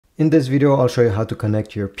In this video, I'll show you how to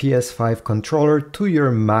connect your PS5 controller to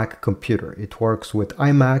your Mac computer. It works with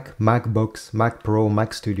iMac, MacBooks, Mac Pro,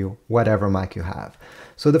 Mac Studio, whatever Mac you have.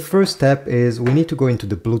 So the first step is we need to go into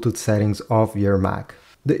the Bluetooth settings of your Mac.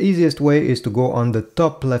 The easiest way is to go on the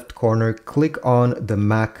top left corner, click on the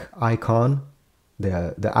Mac icon,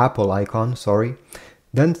 the Apple icon, sorry.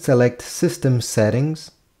 Then select System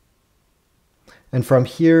Settings. And from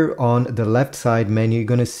here on the left side menu, you're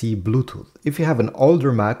going to see Bluetooth. If you have an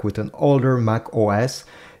older Mac with an older Mac OS,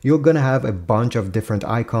 you're going to have a bunch of different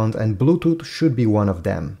icons and Bluetooth should be one of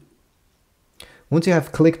them. Once you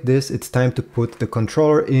have clicked this, it's time to put the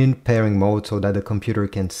controller in pairing mode so that the computer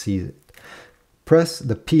can see it. Press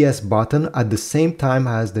the PS button at the same time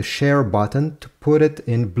as the share button to put it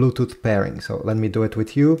in Bluetooth pairing. So let me do it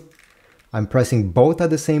with you. I'm pressing both at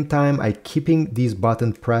the same time. I'm keeping these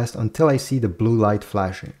buttons pressed until I see the blue light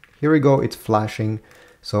flashing. Here we go, it's flashing,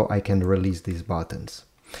 so I can release these buttons.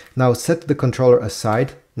 Now set the controller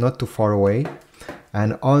aside, not too far away,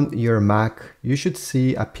 and on your Mac, you should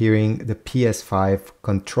see appearing the PS5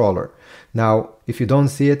 controller. Now, if you don't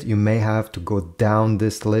see it, you may have to go down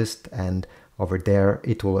this list and over there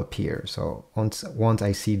it will appear. So once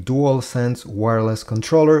I see DualSense wireless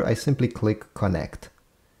controller, I simply click connect.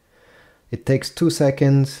 It takes 2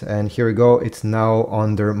 seconds and here we go, it's now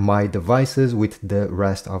under my devices with the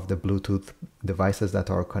rest of the Bluetooth devices that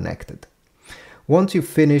are connected. Once you've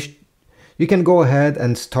finished, you can go ahead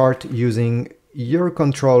and start using your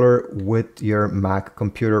controller with your Mac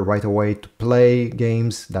computer right away to play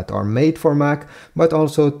games that are made for Mac, but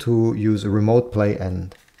also to use remote play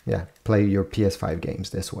and play your PS5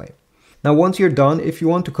 games this way. Now, once you're done, if you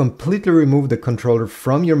want to completely remove the controller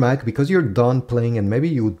from your Mac because you're done playing and maybe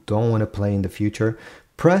you don't want to play in the future,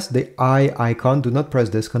 press the I icon. Do not press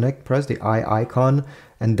disconnect, press the I icon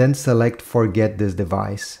and then select forget this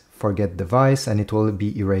device. Forget device and it will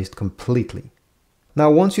be erased completely. Now,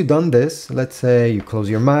 once you've done this, let's say you close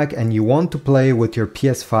your Mac and you want to play with your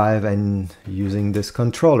PS5 and using this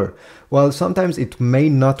controller. Well, sometimes it may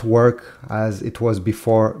not work as it was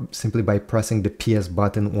before simply by pressing the PS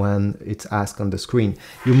button when it's asked on the screen.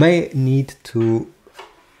 You may need to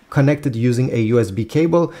connect it using a USB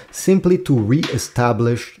cable simply to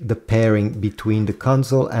re-establish the pairing between the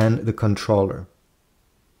console and the controller.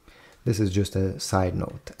 This is just a side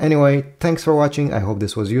note. Anyway, thanks for watching. I hope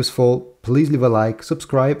this was useful. Please leave a like,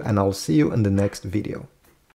 subscribe, and I'll see you in the next video.